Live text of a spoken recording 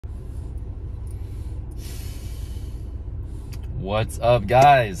What's up,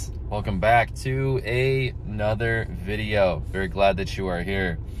 guys? Welcome back to another video. Very glad that you are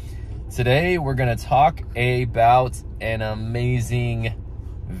here. Today we're going to talk about an amazing,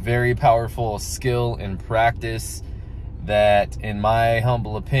 very powerful skill and practice that, in my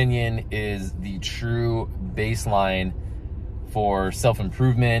humble opinion, is the true baseline for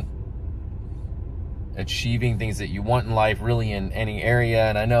self-improvement, achieving things that you want in life, really in any area.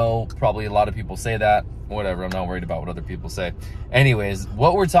 And I know probably a lot of people say that. Whatever, I'm not worried about what other people say. Anyways,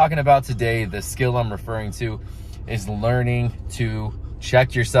 what we're talking about today, the skill I'm referring to, is learning to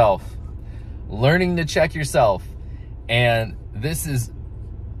check yourself. Learning to check yourself. And this is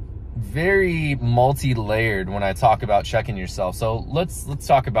very multi-layered when I talk about checking yourself. So let's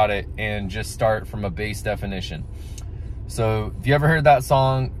talk about it and just start from a base definition. So if you ever heard that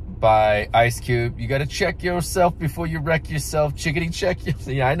song by Ice Cube, you got to check yourself before you wreck yourself. Chickadee check yourself.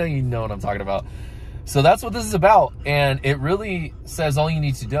 Yeah, I know you know what I'm talking about. So that's what this is about. And it really says all you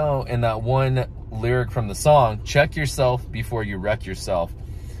need to know in that one lyric from the song: check yourself before you wreck yourself.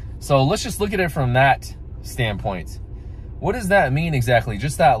 So let's just look at it from that standpoint. What does that mean exactly?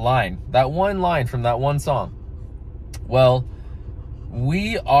 Just that line, that one line from that one song. Well,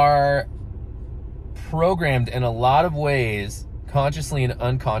 we are programmed in a lot of ways, consciously and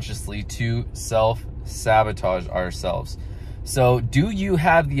unconsciously, to self-sabotage ourselves. So do you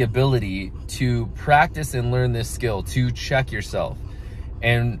have the ability to practice and learn this skill, to check yourself?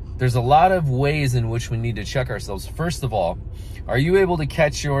 And there's a lot of ways in which we need to check ourselves. First of all, are you able to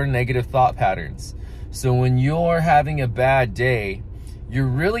catch your negative thought patterns? So when you're having a bad day, you're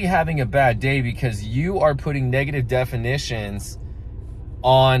really having a bad day because you are putting negative definitions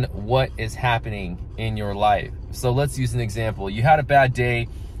on what is happening in your life. So let's use an example. You had a bad day.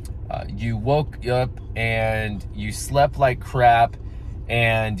 You woke up and you slept like crap,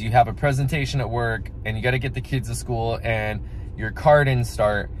 and you have a presentation at work, and you got to get the kids to school, and your car didn't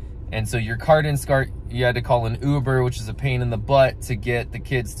start. And so your car didn't start. You had to call an Uber, which is a pain in the butt, to get the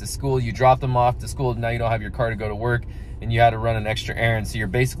kids to school. You dropped them off to school. Now you don't have your car to go to work, and you had to run an extra errand. So you're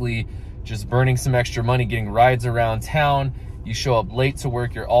basically just burning some extra money, getting rides around town. You show up late to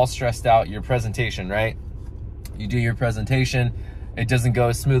work. You're all stressed out. Your presentation, right? You do your presentation. It doesn't go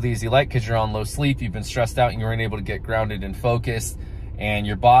as smoothly as you like because you're on low sleep. You've been stressed out and you weren't able to get grounded and focused. And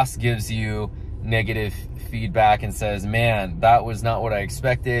your boss gives you negative feedback and says, man, that was not what I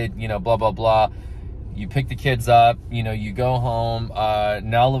expected, you know, blah, blah, blah. You pick the kids up, you know, you go home.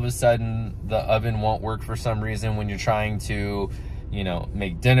 Now all of a sudden the oven won't work for some reason when you're trying to, you know,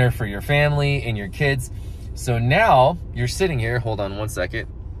 make dinner for your family and your kids. So now you're sitting here. Hold on one second.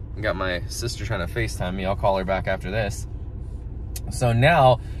 I got my sister trying to FaceTime me. I'll call her back after this. So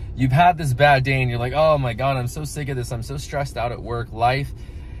now you've had this bad day and you're like, oh my God, I'm so sick of this. I'm so stressed out at work. Life,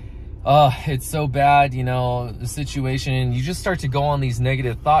 it's so bad, you know, the situation. You just start to go on these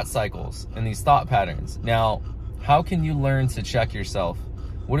negative thought cycles and these thought patterns. Now, how can you learn to check yourself?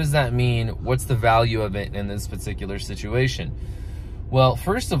 What does that mean? What's the value of it in this particular situation? Well,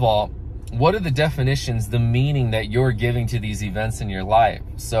 first of all, what are the definitions, the meaning that you're giving to these events in your life?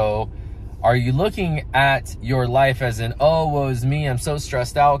 So are you looking at your life as in, oh, woe is me, I'm so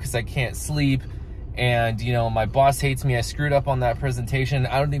stressed out because I can't sleep, and, you know, my boss hates me, I screwed up on that presentation,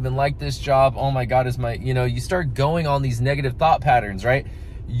 I don't even like this job, oh my God, you start going on these negative thought patterns, right?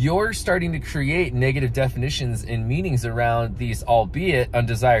 You're starting to create negative definitions and meanings around these, albeit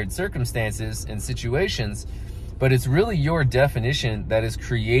undesired circumstances and situations, but it's really your definition that is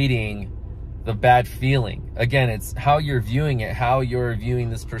creating the bad feeling. Again, it's how you're viewing it, how you're viewing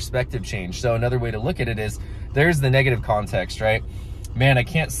this perspective change. So another way to look at it is, there's the negative context, right? Man, I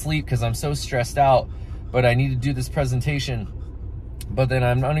can't sleep because I'm so stressed out, but I need to do this presentation, but then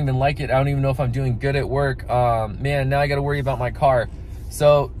I don't even like it. I don't even know if I'm doing good at work. Man, now I got to worry about my car.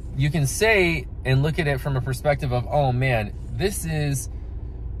 So you can say and look at it from a perspective of, oh man, this is,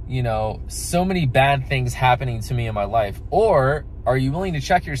 you know, so many bad things happening to me in my life. Or are you willing to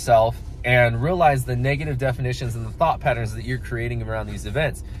check yourself and realize the negative definitions and the thought patterns that you're creating around these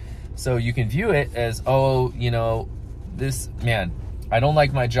events? So you can view it as, oh, you know, this, man, I don't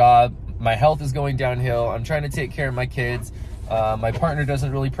like my job. My health is going downhill. I'm trying to take care of my kids. My partner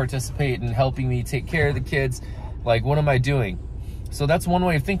doesn't really participate in helping me take care of the kids. Like, what am I doing? So that's one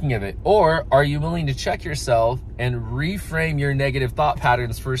way of thinking of it. Or are you willing to check yourself and reframe your negative thought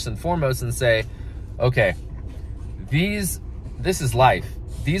patterns first and foremost and say, okay, this is life.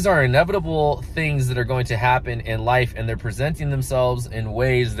 These are inevitable things that are going to happen in life, and they're presenting themselves in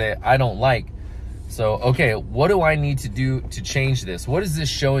ways that I don't like. So, okay, what do I need to do to change this? What is this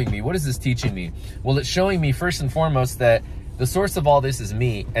showing me? What is this teaching me? Well, it's showing me first and foremost that the source of all this is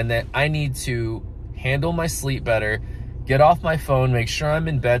me, and that I need to handle my sleep better, get off my phone, make sure I'm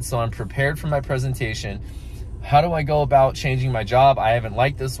in bed so I'm prepared for my presentation. How do I go about changing my job? I haven't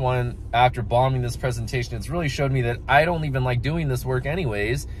liked this one. After bombing this presentation, it's really showed me that I don't even like doing this work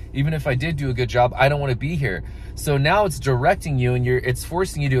anyways. Even if I did do a good job, I don't want to be here. So now it's directing you, and it's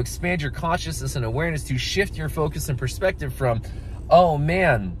forcing you to expand your consciousness and awareness to shift your focus and perspective from, oh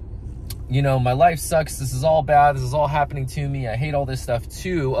man, you know, my life sucks, this is all bad, this is all happening to me, I hate all this stuff,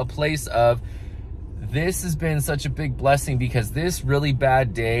 to a place of, this has been such a big blessing because this really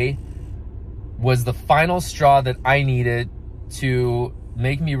bad day was the final straw that I needed to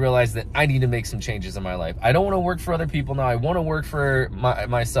make me realize that I need to make some changes in my life. I don't want to work for other people now. I want to work for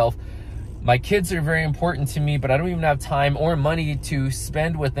myself. My kids are very important to me, but I don't even have time or money to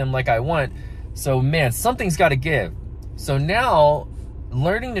spend with them like I want. So man, something's got to give. So now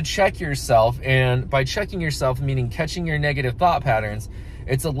learning to check yourself, and by checking yourself, meaning catching your negative thought patterns,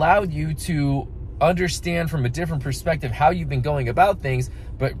 it's allowed you to understand from a different perspective how you've been going about things,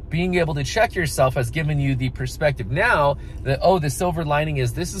 but being able to check yourself has given you the perspective now that, oh, the silver lining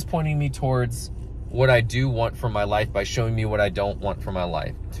is this is pointing me towards what I do want for my life by showing me what I don't want for my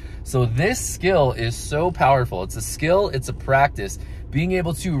life. So this skill is so powerful. It's a skill, it's a practice, being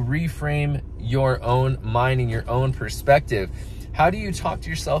able to reframe your own mind and your own perspective. How do you talk to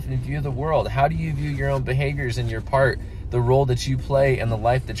yourself and view the world? How do you view your own behaviors and your part, the role that you play in the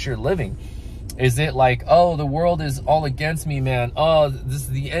life that you're living? Is it like, oh, the world is all against me, man. Oh, this is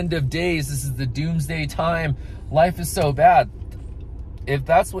the end of days. This is the doomsday time. Life is so bad. If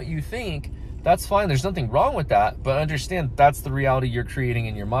that's what you think, that's fine. There's nothing wrong with that. But understand that's the reality you're creating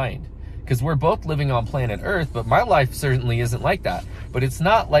in your mind. Because we're both living on planet Earth, but my life certainly isn't like that. But it's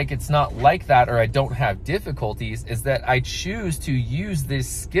not like that, or I don't have difficulties. Is that I choose to use this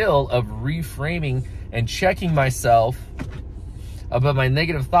skill of reframing and checking myself about my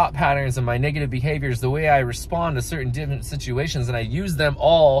negative thought patterns and my negative behaviors, the way I respond to certain different situations, and I use them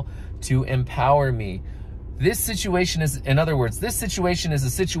all to empower me. This situation is, in other words, this situation is a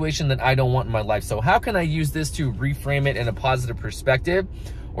situation that I don't want in my life. So how can I use this to reframe it in a positive perspective,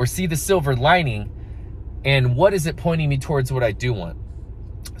 or see the silver lining, and what is it pointing me towards what I do want?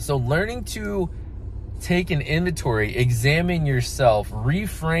 So learning to take an inventory, examine yourself,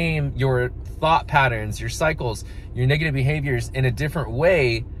 reframe your thought patterns, your cycles, your negative behaviors in a different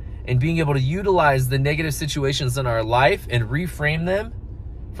way, and being able to utilize the negative situations in our life and reframe them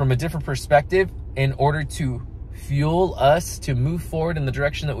from a different perspective in order to fuel us to move forward in the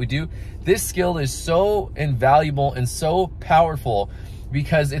direction that we do. This skill is so invaluable and so powerful,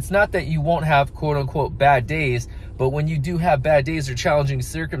 because it's not that you won't have quote unquote bad days, but when you do have bad days or challenging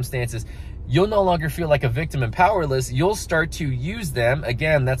circumstances, you'll no longer feel like a victim and powerless. You'll start to use them.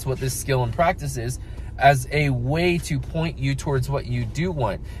 Again, that's what this skill and practice is, as a way to point you towards what you do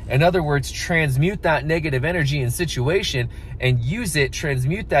want. In other words, transmute that negative energy and situation and use it,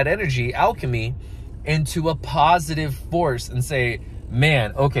 transmute that energy, alchemy, into a positive force and say,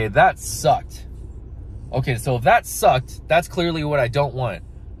 man, okay, that sucked. Okay, so if that sucked, that's clearly what I don't want.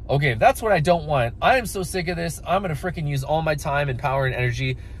 Okay, if that's what I don't want, I am so sick of this. I'm going to freaking use all my time and power and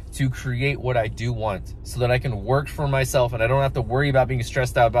energy to create what I do want, so that I can work for myself and I don't have to worry about being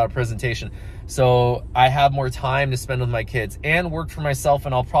stressed out about a presentation. So I have more time to spend with my kids and work for myself,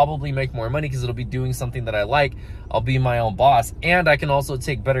 and I'll probably make more money because it'll be doing something that I like. I'll be my own boss, and I can also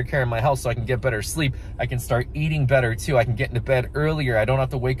take better care of my health so I can get better sleep. I can start eating better too. I can get into bed earlier. I don't have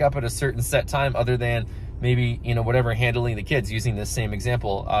to wake up at a certain set time, other than maybe, you know, whatever, handling the kids, using this same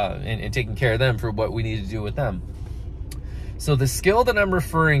example, and taking care of them for what we need to do with them. So the skill that I'm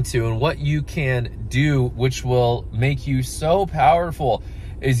referring to and what you can do, which will make you so powerful,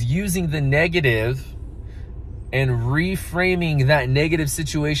 is using the negative and reframing that negative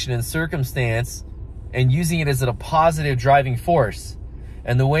situation and circumstance and using it as a positive driving force.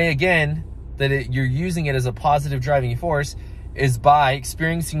 And the way, again, that you're using it as a positive driving force is by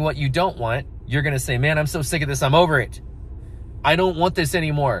experiencing what you don't want. You're going to say, man, I'm so sick of this. I'm over it. I don't want this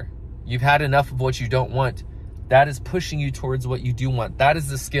anymore. You've had enough of what you don't want. That is pushing you towards what you do want. That is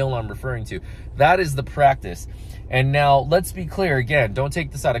the skill I'm referring to. That is the practice. And now let's be clear again, don't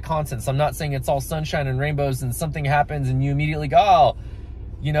take this out of context. I'm not saying it's all sunshine and rainbows and something happens and you immediately go, oh,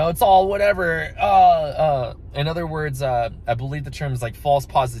 you know, it's all whatever. In other words, I believe the term is like false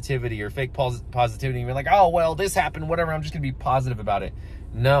positivity or fake positivity. You're like, oh, well, this happened, whatever. I'm just going to be positive about it.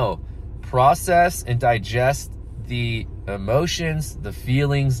 No, process and digest the emotions, the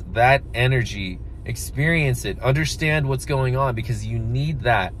feelings, that energy. Experience it, understand what's going on, because you need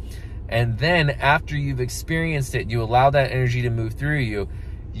that. And then after you've experienced it, you allow that energy to move through you,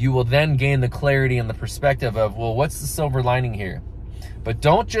 you will then gain the clarity and the perspective of, well, what's the silver lining here? But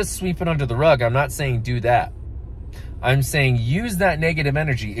don't just sweep it under the rug. I'm not saying do that. I'm saying use that negative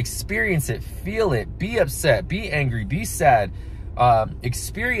energy, experience it, feel it, be upset, be angry, be sad,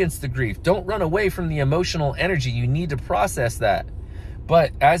 experience the grief. Don't run away from the emotional energy. You need to process that.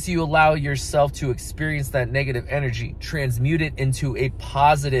 But as you allow yourself to experience that negative energy, transmute it into a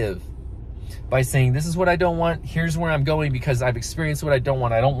positive by saying, this is what I don't want. Here's where I'm going because I've experienced what I don't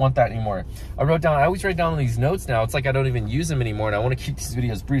want. I don't want that anymore. I always write down these notes now. It's like I don't even use them anymore, and I want to keep these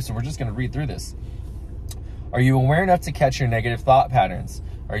videos brief, so we're just going to read through this. Are you aware enough to catch your negative thought patterns?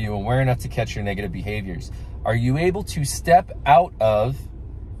 Are you aware enough to catch your negative behaviors? Are you able to step out of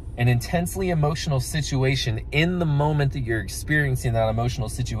an intensely emotional situation in the moment that you're experiencing that emotional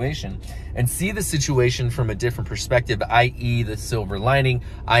situation and see the situation from a different perspective, i.e. the silver lining,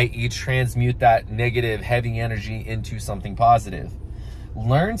 i.e. transmute that negative heavy energy into something positive?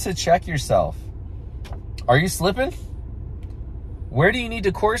 Learn to check yourself. Are you slipping? Where do you need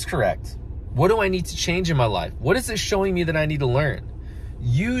to course correct? What do I need to change in my life? What is it showing me that I need to learn?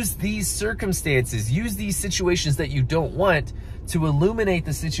 Use these circumstances, use these situations that you don't want to illuminate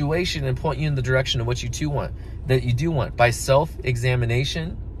the situation and point you in the direction of what you do want, by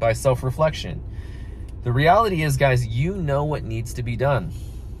self-examination, by self-reflection. The reality is, guys, you know what needs to be done.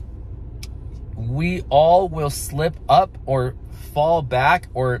 We all will slip up or fall back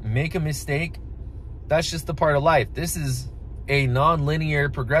or make a mistake. That's just the part of life. This is a non-linear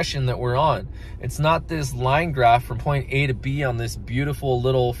progression that we're on. It's not this line graph from point A to B on this beautiful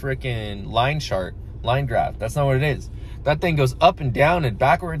little freaking line graph. That's not what it is. That thing goes up and down and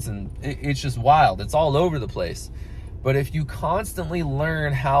backwards, and it's just wild. It's all over the place. But if you constantly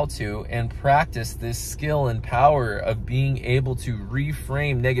learn how to and practice this skill and power of being able to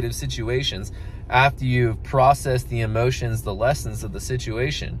reframe negative situations after you've processed the emotions, the lessons of the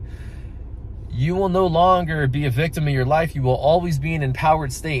situation, you will no longer be a victim of your life. You will always be in an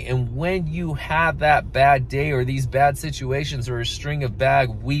empowered state. And when you have that bad day or these bad situations or a string of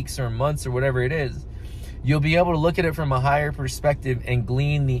bad weeks or months or whatever it is, you'll be able to look at it from a higher perspective and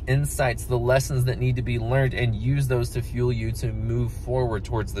glean the insights, the lessons that need to be learned, and use those to fuel you to move forward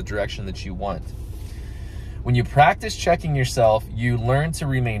towards the direction that you want. When you practice checking yourself, you learn to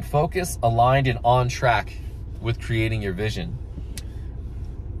remain focused, aligned, and on track with creating your vision.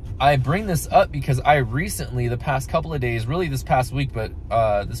 I bring this up because I recently, the past couple of days, really this past week, but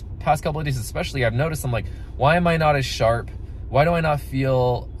this past couple of days especially, I've noticed I'm like, why am I not as sharp? Why do I not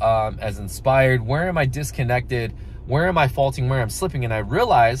feel as inspired? Where am I disconnected? Where am I faulting? Where I'm slipping? And I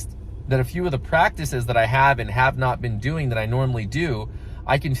realized that a few of the practices that I have and have not been doing that I normally do,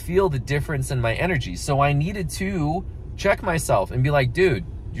 I can feel the difference in my energy. So I needed to check myself and be like, dude,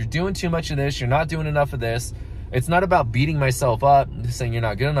 you're doing too much of this. You're not doing enough of this. It's not about beating myself up and saying you're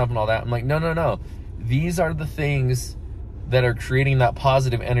not good enough and all that. I'm like, no. These are the things that are creating that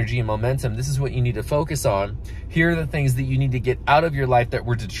positive energy and momentum. This is what you need to focus on. Here are the things that you need to get out of your life that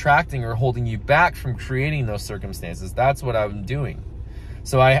were detracting or holding you back from creating those circumstances. That's what I'm doing.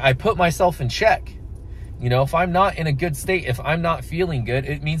 So I put myself in check. You know, if I'm not in a good state, if I'm not feeling good,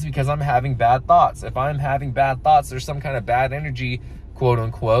 it means because I'm having bad thoughts. If I'm having bad thoughts, there's some kind of bad energy, quote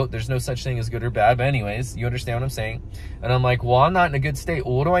unquote. There's no such thing as good or bad, but anyways, you understand what I'm saying? And I'm like, well, I'm not in a good state.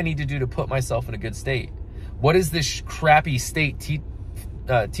 Well, what do I need to do to put myself in a good state? What is this crappy state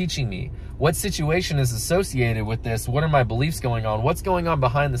teaching me? What situation is associated with this? What are my beliefs going on? What's going on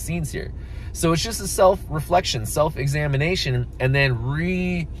behind the scenes here? So it's just a self-reflection, self-examination, and then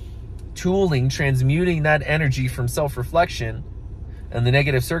retooling, transmuting that energy from self-reflection and the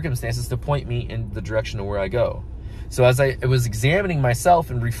negative circumstances to point me in the direction of where I go. So as I was examining myself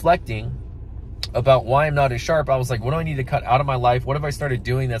and reflecting about why I'm not as sharp, I was like, what do I need to cut out of my life? What have I started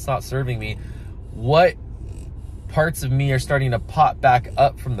doing that's not serving me? What parts of me are starting to pop back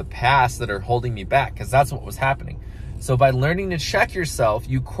up from the past that are holding me back? Because that's what was happening. So by learning to check yourself,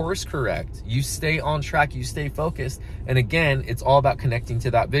 you course correct, you stay on track, you stay focused. And again, it's all about connecting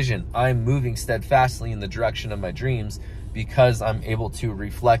to that vision. I'm moving steadfastly in the direction of my dreams because I'm able to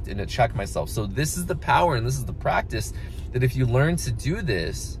reflect and to check myself. So this is the power and this is the practice that if you learn to do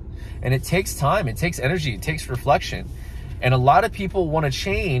this, and it takes time, it takes energy, it takes reflection. And a lot of people want to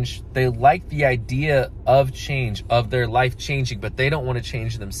change. They like the idea of change, of their life changing, but they don't want to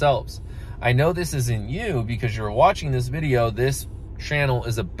change themselves. I know this isn't you because you're watching this video. This channel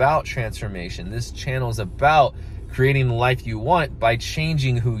is about transformation. This channel is about creating the life you want by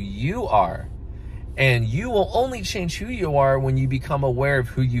changing who you are. And you will only change who you are when you become aware of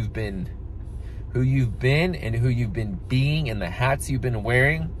who you've been and who you've been being, and the hats you've been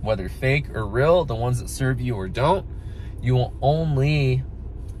wearing, whether fake or real, the ones that serve you or don't. You will only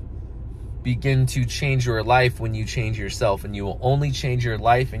begin to change your life when you change yourself, and you will only change your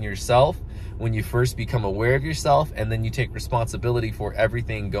life and yourself when you first become aware of yourself, and then you take responsibility for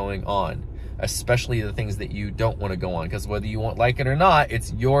everything going on, especially the things that you don't want to go on, because whether you won't like it or not,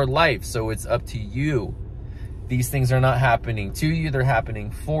 it's your life, so it's up to you. These things are not happening to you, they're happening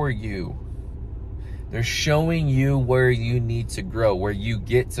for you. They're showing you where you need to grow, where you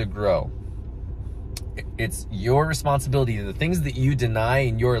get to grow. It's your responsibility. The things that you deny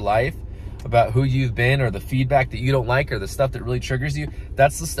in your life about who you've been, or the feedback that you don't like, or the stuff that really triggers you,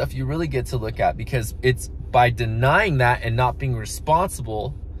 that's the stuff you really get to look at, because it's by denying that and not being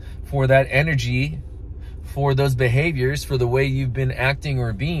responsible for that energy, for those behaviors, for the way you've been acting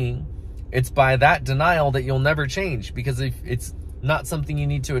or being, it's by that denial that you'll never change. Because if it's not something you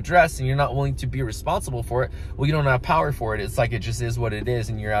need to address and you're not willing to be responsible for it, well, you don't have power for it. It's like it just is what it is,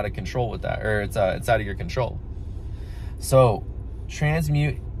 and you're out of control with that, or it's out of your control. So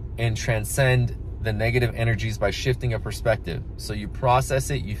transmute and transcend the negative energies by shifting a perspective. So you process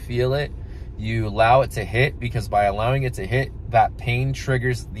it, you feel it, you allow it to hit, because by allowing it to hit, that pain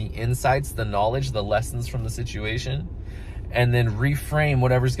triggers the insights, the knowledge, the lessons from the situation, and then reframe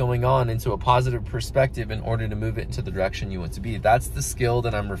whatever's going on into a positive perspective in order to move it into the direction you want to be. That's the skill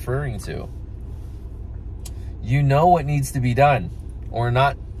that I'm referring to. You know what needs to be done, or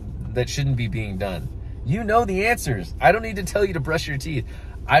not, that shouldn't be being done. You know the answers. I don't need to tell you to brush your teeth.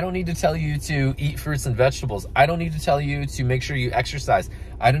 I don't need to tell you to eat fruits and vegetables. I don't need to tell you to make sure you exercise.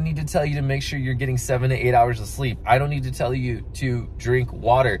 I don't need to tell you to make sure you're getting 7 to 8 hours of sleep. I don't need to tell you to drink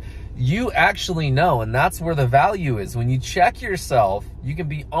water. You actually know, and that's where the value is. When you check yourself, you can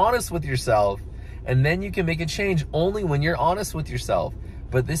be honest with yourself, and then you can make a change only when you're honest with yourself.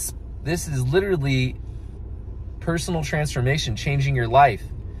 But this is literally personal transformation, changing your life.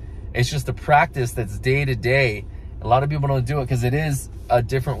 It's just a practice that's day to day. A lot of people don't do it because it is a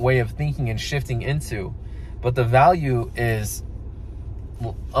different way of thinking and shifting into. But the value is,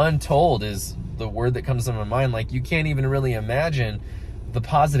 well, untold is the word that comes to my mind. Like, you can't even really imagine the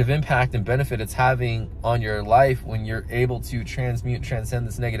positive impact and benefit it's having on your life when you're able to transmute and transcend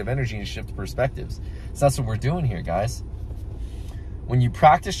this negative energy and shift perspectives. So that's what we're doing here, guys. When you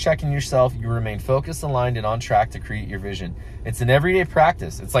practice checking yourself, you remain focused, aligned, and on track to create your vision. It's an everyday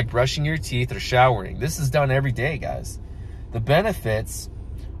practice. It's like brushing your teeth or showering. This is done every day, guys. The benefits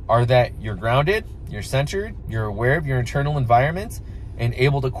are that you're grounded, you're centered, you're aware of your internal environment, and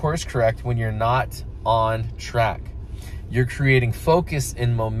able to course correct when you're not on track. You're creating focus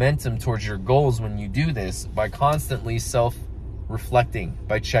and momentum towards your goals when you do this by constantly self-reflecting,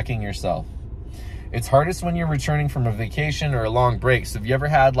 by checking yourself. It's hardest when you're returning from a vacation or a long break. So if you ever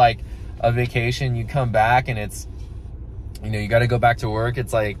had like a vacation, you come back and it's, you got to go back to work.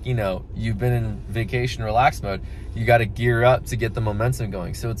 It's like, you've been in vacation relax mode. You got to gear up to get the momentum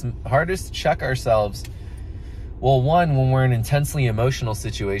going. So it's hardest to check ourselves. Well, one, when we're in intensely emotional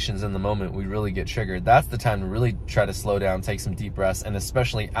situations in the moment, we really get triggered. That's the time to really try to slow down, take some deep breaths, and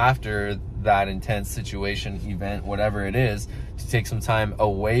especially after that intense situation, event, whatever it is, to take some time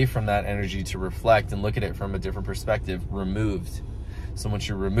away from that energy to reflect and look at it from a different perspective, removed. So once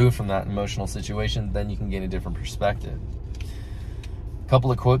you're removed from that emotional situation, then you can gain a different perspective. Couple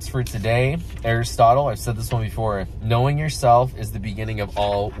of quotes for today. Aristotle, I've said this one before, knowing yourself is the beginning of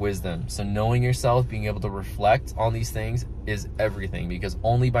all wisdom. So knowing yourself, being able to reflect on these things is everything, because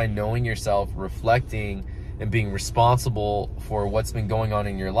only by knowing yourself, reflecting, and being responsible for what's been going on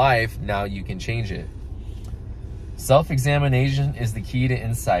in your life, now you can change it. Self-examination is the key to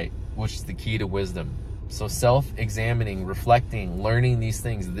insight, which is the key to wisdom. So self-examining, reflecting, learning these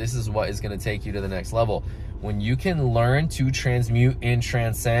things, this is what is going to take you to the next level. When you can learn to transmute and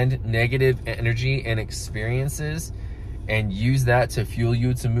transcend negative energy and experiences and use that to fuel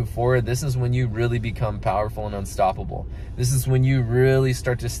you to move forward, this is when you really become powerful and unstoppable. This is when you really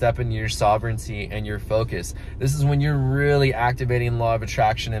start to step into your sovereignty and your focus. This is when you're really activating the law of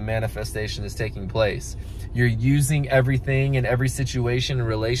attraction and manifestation is taking place. You're using everything and every situation and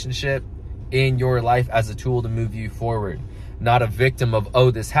relationship in your life as a tool to move you forward. Not a victim of,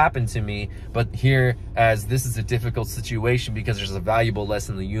 oh, this happened to me, but here as this is a difficult situation because there's a valuable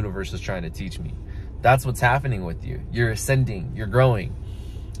lesson the universe is trying to teach me. That's what's happening with you. You're ascending, you're growing.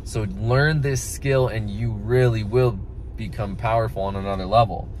 So learn this skill and you really will become powerful on another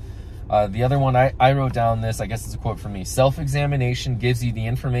level. The other one, I wrote down this, I guess it's a quote from me. Self-examination gives you the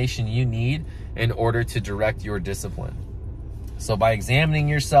information you need in order to direct your discipline. So by examining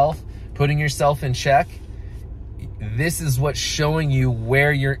yourself, putting yourself in check, this is what's showing you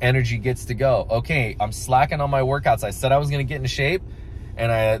where your energy gets to go. Okay, I'm slacking on my workouts. I said I was going to get in shape.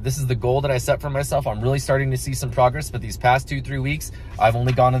 And this is the goal that I set for myself. I'm really starting to see some progress, but these past 2-3 weeks, I've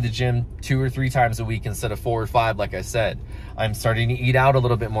only gone to the gym 2 or 3 times a week instead of 4 or 5, like I said. I'm starting to eat out a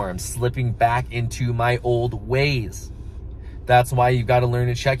little bit more. I'm slipping back into my old ways. That's why you've got to learn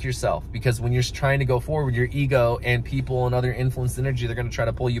to check yourself, because when you're trying to go forward, your ego and people and other influence energy, they're going to try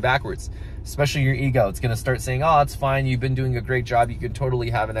to pull you backwards, especially your ego. It's going to start saying, oh, it's fine. You've been doing a great job. You could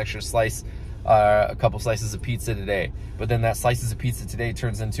totally have an extra slice, a couple slices of pizza today. But then that slices of pizza today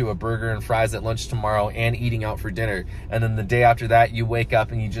turns into a burger and fries at lunch tomorrow and eating out for dinner. And then the day after that, you wake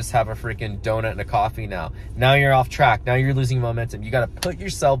up and you just have a freaking donut and a coffee now. Now you're off track. Now you're losing momentum. You got to put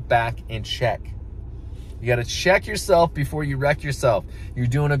yourself back in check. You got to check yourself before you wreck yourself. You're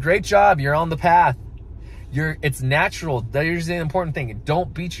doing a great job. You're on the path. It's natural. There's the important thing.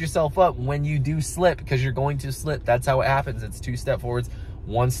 Don't beat yourself up when you do slip, because you're going to slip. That's how it happens. It's 2 steps forwards,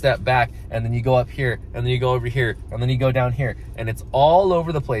 1 step back, and then you go up here, and then you go over here, and then you go down here, and it's all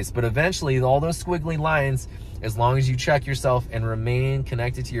over the place. But eventually, all those squiggly lines, as long as you check yourself and remain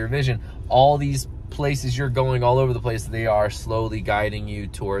connected to your vision, all these places you're going all over the place, they are slowly guiding you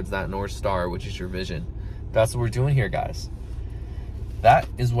towards that North Star, which is your vision. That's what we're doing here, guys. That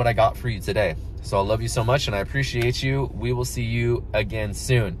is what I got for you today. So I love you so much, and I appreciate you. We will see you again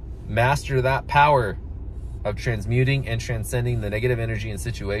soon. Master that power of transmuting and transcending the negative energy in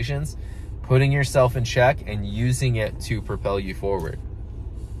situations, putting yourself in check, and using it to propel you forward.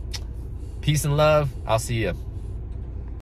 Peace and love. I'll see you.